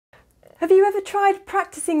Have you ever tried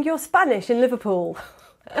practicing your Spanish in Liverpool?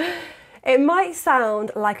 It might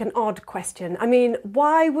sound like an odd question. I mean,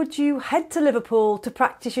 why would you head to Liverpool to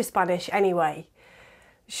practice your Spanish anyway?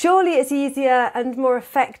 Surely it's easier and more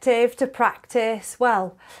effective to practice,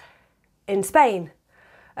 well, in Spain.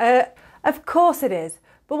 Of course it is.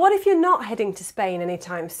 But what if you're not heading to Spain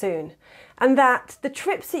anytime soon and that the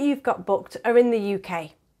trips that you've got booked are in the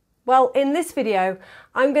UK? Well, in this video,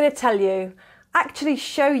 I'm going to tell you, actually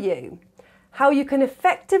show you, how you can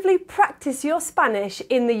effectively practice your Spanish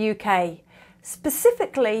in the UK,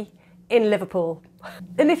 specifically in Liverpool.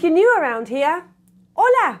 And if you're new around here,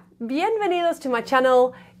 hola, bienvenidos to my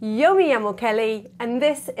channel. Yo me llamo Kelly and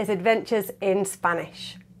this is Adventures in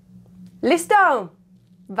Spanish. ¿Listo?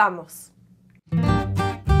 Vamos.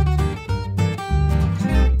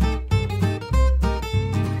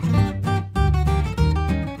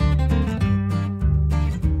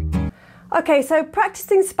 Okay, so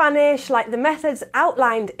practicing Spanish like the methods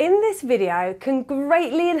outlined in this video can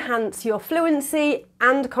greatly enhance your fluency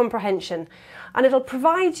and comprehension, and it'll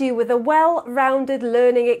provide you with a well-rounded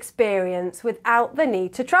learning experience without the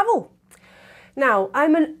need to travel. Now,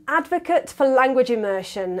 I'm an advocate for language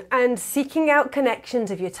immersion and seeking out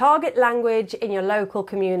connections of your target language in your local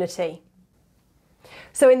community.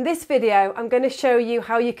 So in this video, I'm going to show you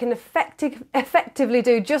how you can effectively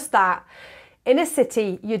do just that in a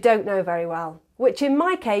city you don't know very well, which in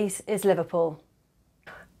my case is Liverpool.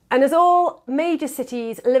 And as all major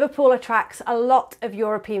cities, Liverpool attracts a lot of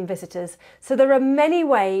European visitors, so there are many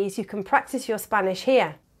ways you can practice your Spanish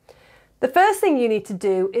here. The first thing you need to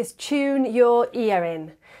do is tune your ear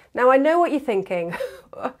in. Now I know what you're thinking,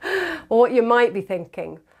 or what you might be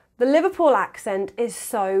thinking. The Liverpool accent is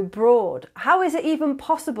so broad. How is it even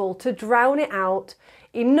possible to drown it out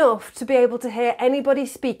enough to be able to hear anybody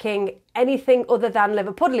speaking anything other than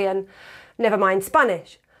Liverpudlian, never mind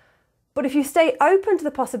Spanish? But if you stay open to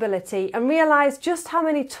the possibility and realise just how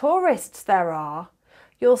many tourists there are,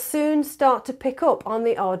 you'll soon start to pick up on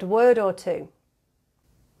the odd word or two.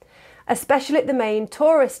 Especially at the main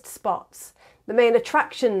tourist spots, the main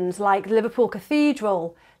attractions like Liverpool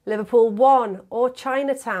Cathedral, Liverpool One or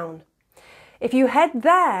Chinatown. If you head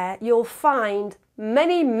there, you'll find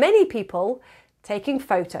many people taking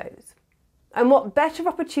photos. And what better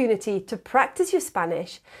opportunity to practice your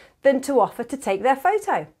Spanish than to offer to take their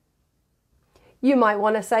photo? You might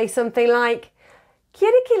want to say something like,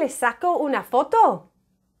 ¿Quiere que le saco una foto?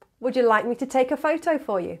 Would you like me to take a photo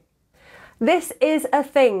for you? This is a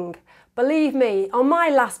thing. Believe me, on my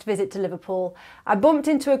last visit to Liverpool, I bumped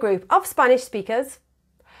into a group of Spanish speakers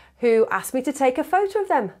who asked me to take a photo of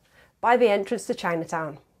them by the entrance to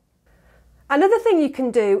Chinatown. Another thing you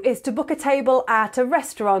can do is to book a table at a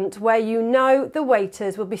restaurant where you know the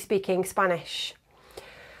waiters will be speaking Spanish.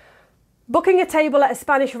 Booking a table at a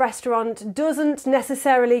Spanish restaurant doesn't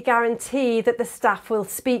necessarily guarantee that the staff will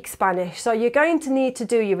speak Spanish, so you're going to need to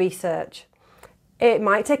do your research. It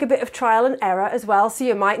might take a bit of trial and error as well, so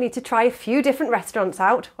you might need to try a few different restaurants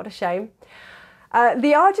out. What a shame.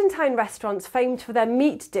 The Argentine restaurants famed for their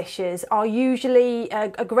meat dishes are usually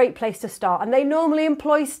a great place to start, and they normally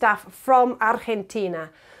employ staff from Argentina.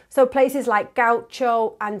 So places like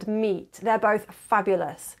Gaucho and Meat, they're both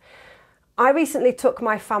fabulous. I recently took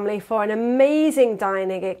my family for an amazing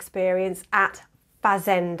dining experience at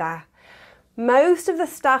Fazenda. Most of the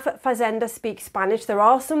staff at Fazenda speak Spanish. There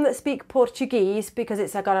are some that speak Portuguese because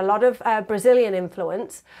it's got a lot of Brazilian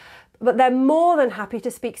influence, but they're more than happy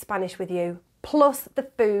to speak Spanish with you. Plus the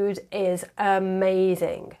food is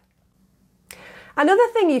amazing. Another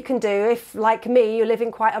thing you can do if, like me, you live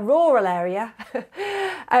in quite a rural area,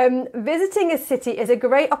 visiting a city is a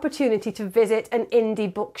great opportunity to visit an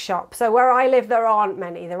indie bookshop. So where I live there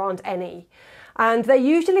aren't any. And they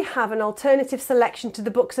usually have an alternative selection to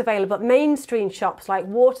the books available at mainstream shops like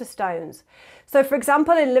Waterstones. So for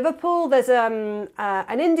example, in Liverpool, there's an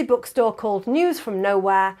indie bookstore called News from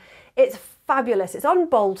Nowhere. It's fabulous. It's on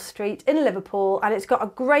Bold Street in Liverpool and it's got a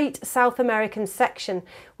great South American section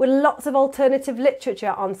with lots of alternative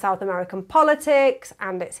literature on South American politics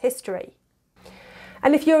and its history.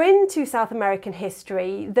 And if you're into South American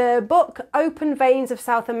history, the book Open Veins of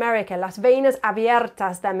South America, Las Venas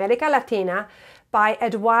Abiertas de América Latina by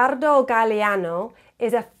Eduardo Galeano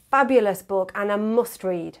is a fabulous book and a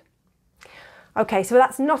must-read. Okay, so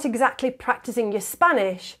that's not exactly practicing your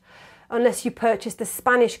Spanish unless you purchase the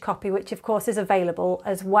Spanish copy, which of course is available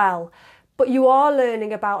as well. But you are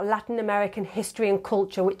learning about Latin American history and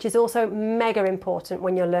culture, which is also mega important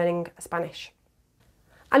when you're learning Spanish.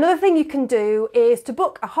 Another thing you can do is to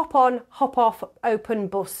book a hop-on, hop-off open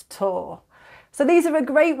bus tour. So these are a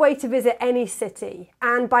great way to visit any city,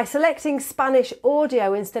 and by selecting Spanish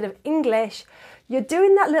audio instead of English, you're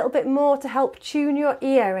doing that little bit more to help tune your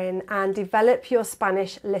ear in and develop your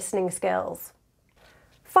Spanish listening skills.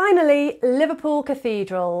 Finally, Liverpool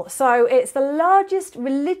Cathedral. So it's the largest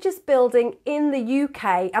religious building in the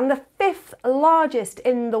UK and the 5th largest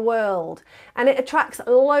in the world, and it attracts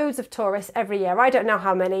loads of tourists every year. I don't know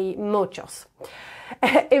how many, muchos.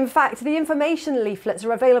 In fact, the information leaflets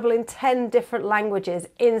are available in 10 different languages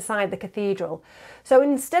inside the cathedral. So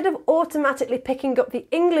instead of automatically picking up the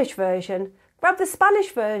English version, grab the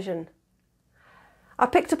Spanish version. I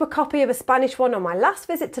picked up a copy of a Spanish one on my last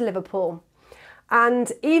visit to Liverpool.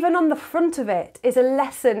 And even on the front of it is a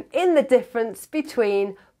lesson in the difference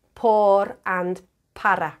between por and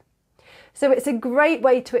para. So it's a great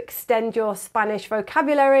way to extend your Spanish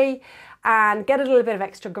vocabulary and get a little bit of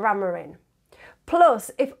extra grammar in.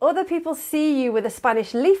 Plus, if other people see you with a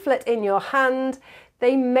Spanish leaflet in your hand,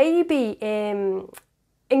 they may be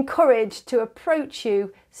encouraged to approach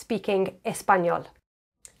you speaking Espanol.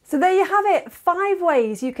 So there you have it, 5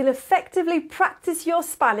 ways you can effectively practice your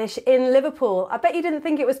Spanish in Liverpool. I bet you didn't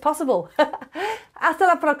think it was possible. Hasta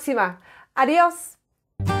la próxima. Adiós.